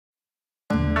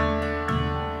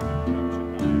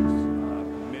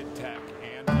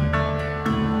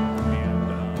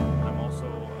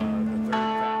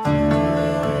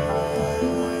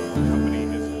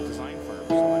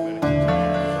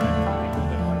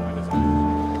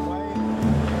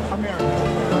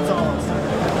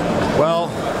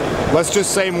let's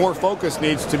just say more focus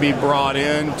needs to be brought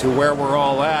in to where we're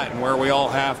all at and where we all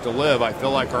have to live. I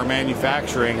feel like our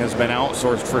manufacturing has been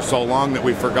outsourced for so long that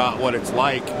we forgot what it's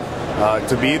like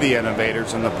to be the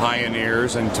innovators and the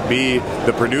pioneers and to be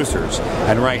the producers.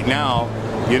 And right now,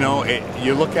 you know,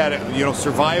 you look at it, you know,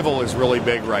 survival is really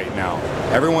big right now.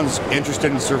 Everyone's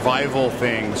interested in survival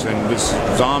things and this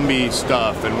zombie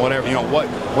stuff and whatever, you know,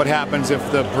 what happens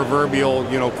if the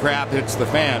proverbial, you know, crap hits the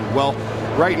fan? Well,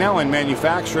 right now in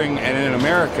manufacturing and in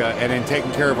America and in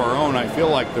taking care of our own, I feel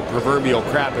like the proverbial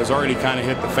crap has already kind of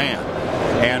hit the fan.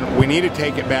 And we need to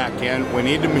take it back in, we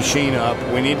need to machine up,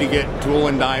 we need to get tool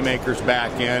and die makers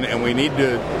back in, and we need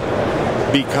to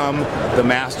become the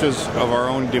masters of our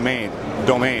own domain.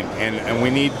 And we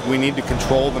need to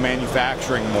control the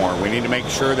manufacturing more. We need to make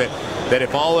sure that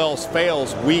if all else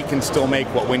fails, we can still make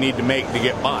what we need to make to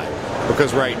get by.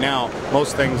 Because right now,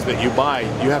 most things that you buy,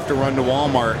 you have to run to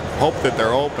Walmart, hope that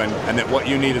they're open, and that what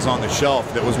you need is on the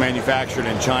shelf that was manufactured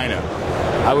in China.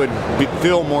 I would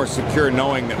feel more secure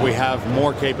knowing that we have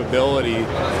more capability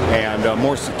and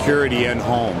more security in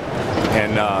home.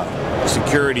 And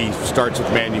security starts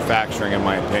with manufacturing, in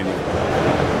my opinion.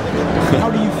 How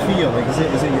do you feel? Like,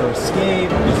 is it your escape?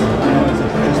 Is it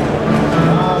just a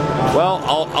job? Well,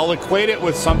 I'll equate it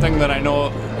with something that I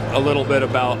know a little bit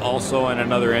about also in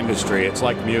another industry. It's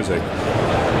like music.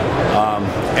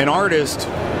 An artist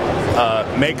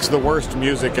makes the worst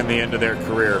music in the end of their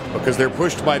career because they're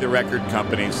pushed by the record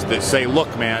companies that say, look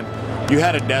man, you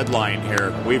had a deadline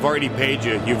here. We've already paid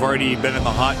you. You've already been in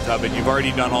the hot tub and you've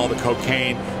already done all the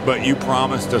cocaine, but you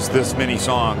promised us this many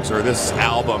songs or this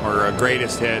album or a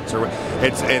greatest hits, or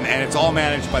and it's all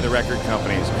managed by the record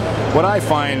companies. What I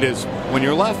find is when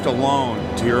you're left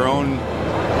alone to your own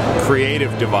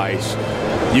creative device,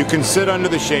 you can sit under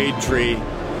the shade tree.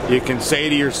 You can say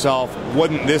to yourself,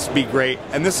 wouldn't this be great?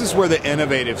 And this is where the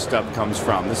innovative stuff comes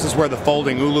from. This is where the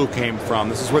folding ulu came from.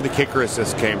 This is where the kicker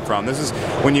assist came from. This is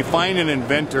when you find an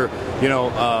inventor, you know,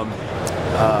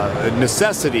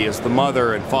 necessity is the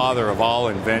mother and father of all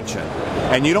invention.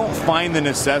 And you don't find the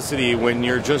necessity when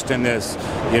you're just in this,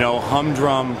 you know,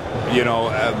 humdrum, you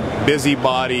know,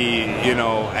 busybody, you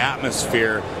know,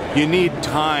 atmosphere. You need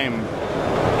time.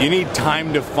 You need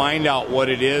time to find out what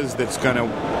it is that's gonna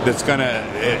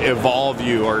evolve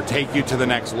you or take you to the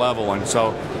next level. And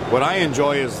so what I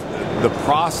enjoy is the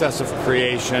process of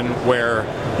creation, where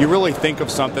you really think of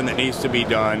something that needs to be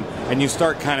done and you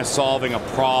start kind of solving a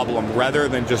problem rather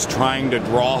than just trying to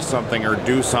draw something or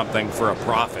do something for a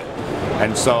profit.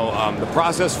 And so the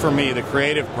process for me, the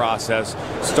creative process,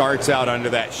 starts out under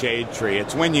that shade tree.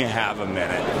 It's when you have a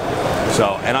minute.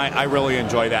 So, and I really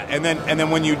enjoy that. And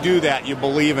then when you do that, you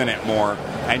believe in it more,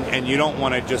 and you don't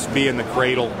want to just be in the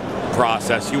cradle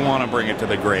process. You want to bring it to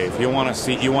the grave. You want to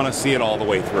see it all the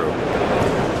way through.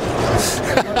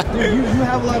 Dude, you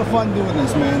have a lot of fun doing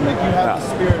this, man. Like, you have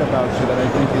the spirit about you that I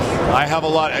think is... I have a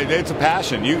lot. It's a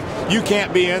passion. You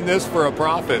can't be in this for a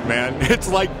profit, man. It's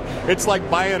like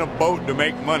buying a boat to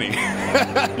make money.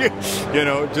 You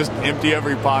know, just empty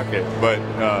every pocket. But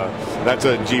that's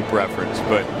a Jeep reference.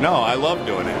 But no, I love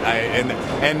doing it.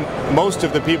 And most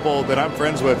of the people that I'm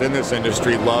friends with in this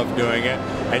industry love doing it.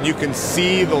 And you can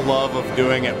see the love of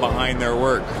doing it behind their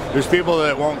work. There's people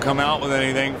that won't come out with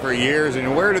anything for years,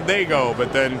 and where did they go?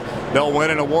 But then they'll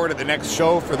win an award at the next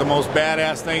show for the most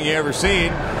badass thing you ever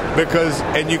seen,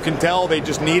 and you can tell they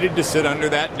just needed to sit under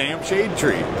that damn shade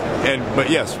tree. But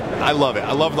yes, I love it.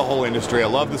 I love the whole industry. I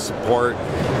love the support.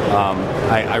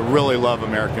 I really love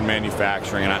American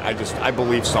manufacturing, and I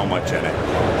believe so much in it.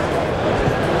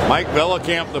 Mike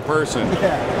Vellekamp, the person.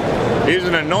 Yeah. He's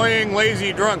an annoying,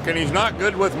 lazy drunk, and he's not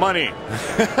good with money.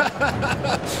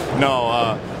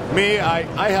 No, me,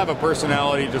 I have a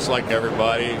personality just like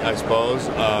everybody, I suppose.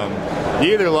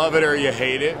 You either love it or you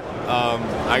hate it.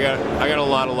 I got a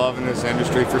lot of love in this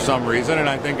industry for some reason, and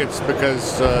I think it's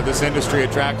because this industry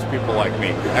attracts people like me.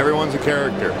 Everyone's a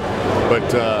character,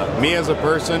 but me as a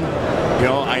person, you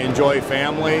know, I enjoy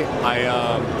family.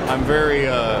 I'm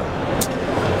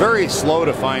very slow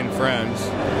to find friends,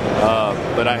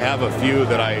 but I have a few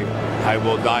that I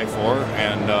will die for,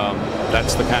 and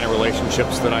that's the kind of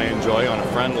relationships that I enjoy on a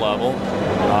friend level.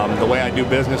 The way I do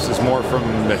business is more from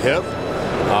the hip.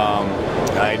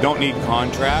 I don't need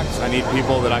contracts. I need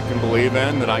people that I can believe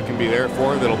in, that I can be there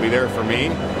for, that'll be there for me.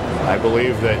 I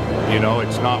believe that, you know,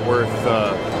 it's not worth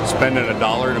spending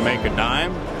 $1 to make a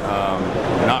dime.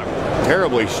 Not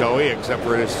terribly showy, except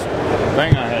for this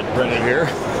thing I had printed here,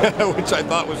 which I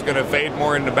thought was going to fade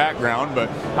more in the background, but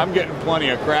I'm getting plenty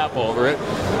of crap over it.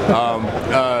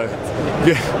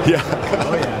 Yeah.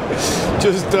 Oh, yeah.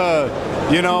 Just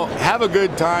You know, have a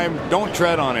good time, don't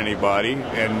tread on anybody,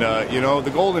 and you know,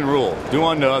 the golden rule, do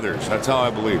unto others. That's how I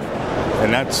believe.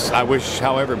 And that's, I wish,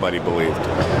 how everybody believed.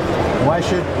 Why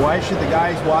should the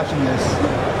guys watching this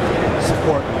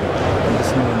support you in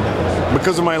this new endeavor?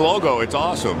 Because of my logo, it's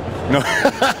awesome. No.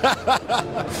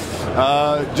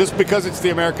 Just because it's the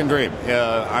American dream.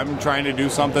 I'm trying to do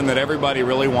something that everybody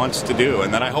really wants to do,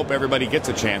 and that I hope everybody gets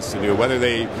a chance to do, whether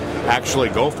they actually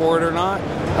go for it or not.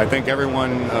 I think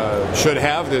everyone should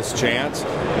have this chance,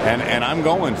 and I'm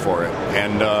going for it.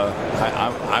 And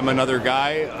I'm another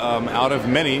guy out of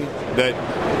many that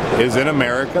is in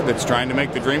America that's trying to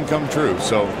make the dream come true.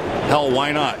 So, hell,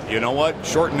 why not? You know what?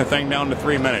 Shorten the thing down to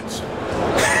 3 minutes.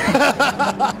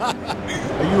 Are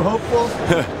you hopeful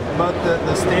about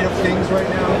the state of things right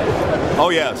now? Oh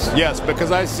yes,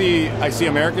 because I see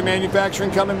American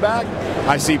manufacturing coming back.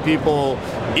 I see people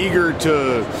eager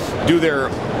to do their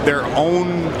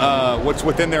own what's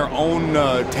within their own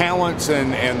talents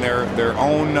and their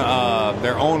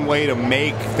own way to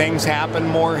make things happen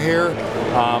more here.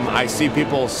 I see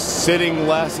people sitting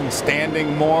less and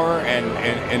standing more, and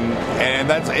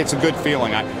it's a good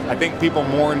feeling. I think people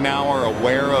more now are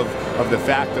aware of the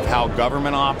fact of how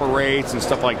government operates and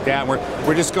stuff like that.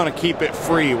 We're just going to keep it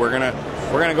free. We're gonna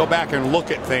go back and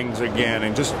look at things again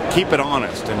and just keep it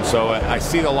honest. And so I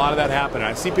see a lot of that happening.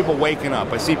 I see people waking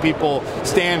up. I see people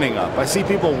standing up. I see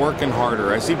people working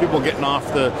harder. I see people getting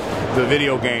off the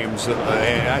video games.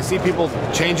 And I see people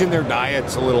changing their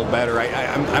diets a little better.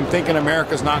 I'm thinking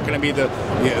America's not going to be the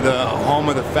home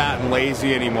of the fat and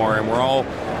lazy anymore. And we're all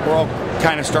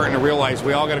kind of starting to realize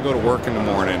we all got to go to work in the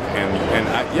morning.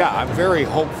 And yeah, I'm very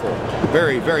hopeful,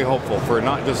 very, very hopeful for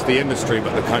not just the industry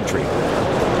but the country.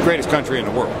 Greatest country in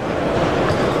the world.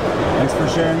 Thanks for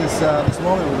sharing this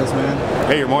moment with us, man.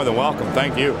 Hey, you're more than welcome.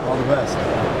 Thank you. All the best.